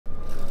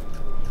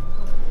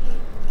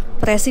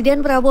Presiden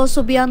Prabowo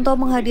Subianto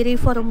menghadiri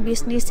Forum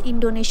Bisnis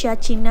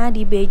Indonesia-China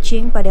di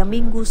Beijing pada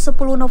Minggu 10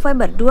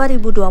 November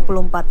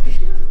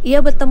 2024.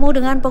 Ia bertemu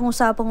dengan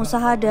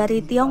pengusaha-pengusaha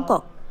dari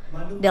Tiongkok.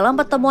 Dalam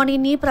pertemuan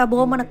ini,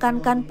 Prabowo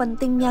menekankan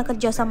pentingnya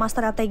kerjasama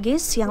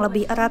strategis yang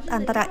lebih erat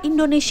antara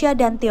Indonesia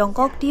dan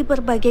Tiongkok di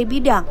berbagai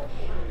bidang.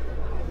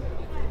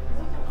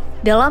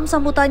 Dalam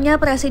sambutannya,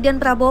 Presiden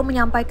Prabowo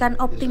menyampaikan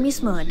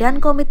optimisme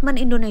dan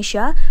komitmen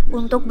Indonesia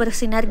untuk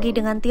bersinergi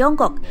dengan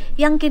Tiongkok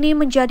yang kini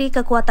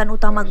menjadi kekuatan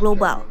utama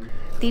global.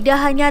 Tidak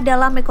hanya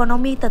dalam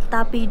ekonomi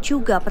tetapi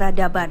juga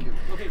peradaban.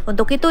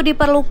 Untuk itu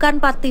diperlukan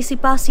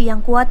partisipasi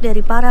yang kuat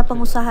dari para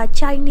pengusaha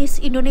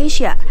Chinese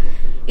Indonesia.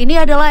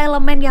 Ini adalah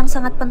elemen yang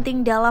sangat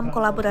penting dalam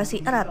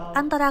kolaborasi erat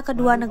antara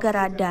kedua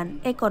negara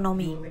dan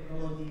ekonomi.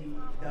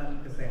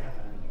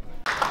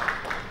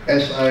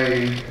 As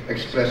I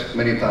expressed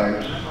many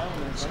times,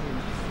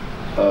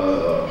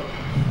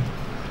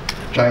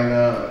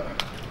 China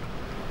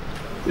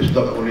is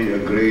not only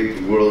a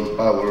great world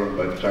power,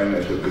 but China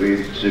is a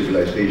great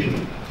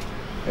civilization.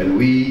 And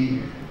we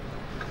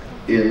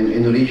in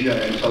Indonesia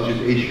and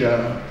Southeast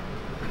Asia,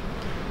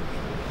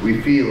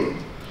 we feel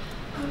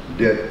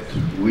that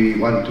we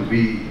want to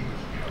be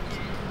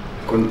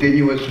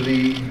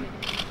continuously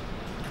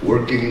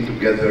working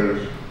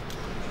together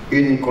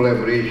in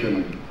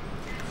collaboration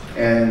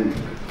and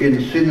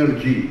in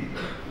synergy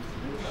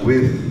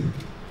with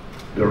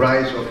the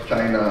rise of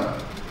China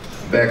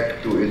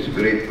back to its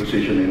great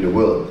position in the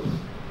world.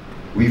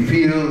 We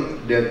feel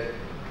that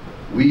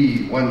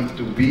we want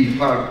to be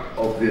part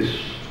of this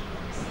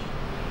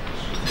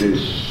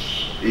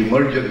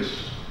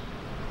emergence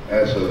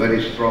as a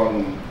very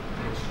strong,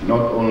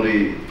 not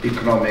only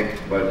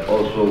economic but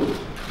also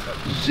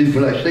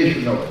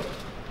civilizational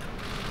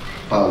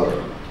power.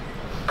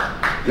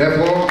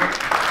 Therefore,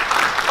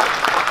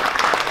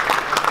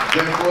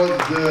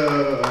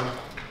 the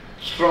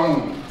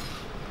strong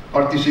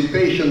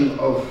participation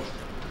of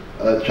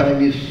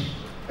Chinese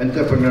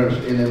entrepreneurs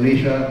in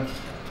Indonesia,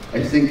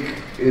 I think,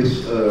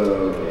 is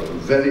a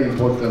very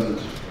important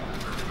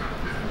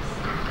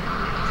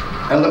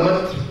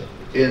element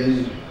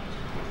in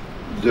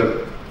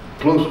the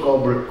close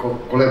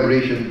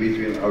collaboration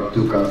between our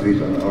two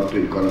countries and our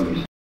two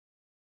economies.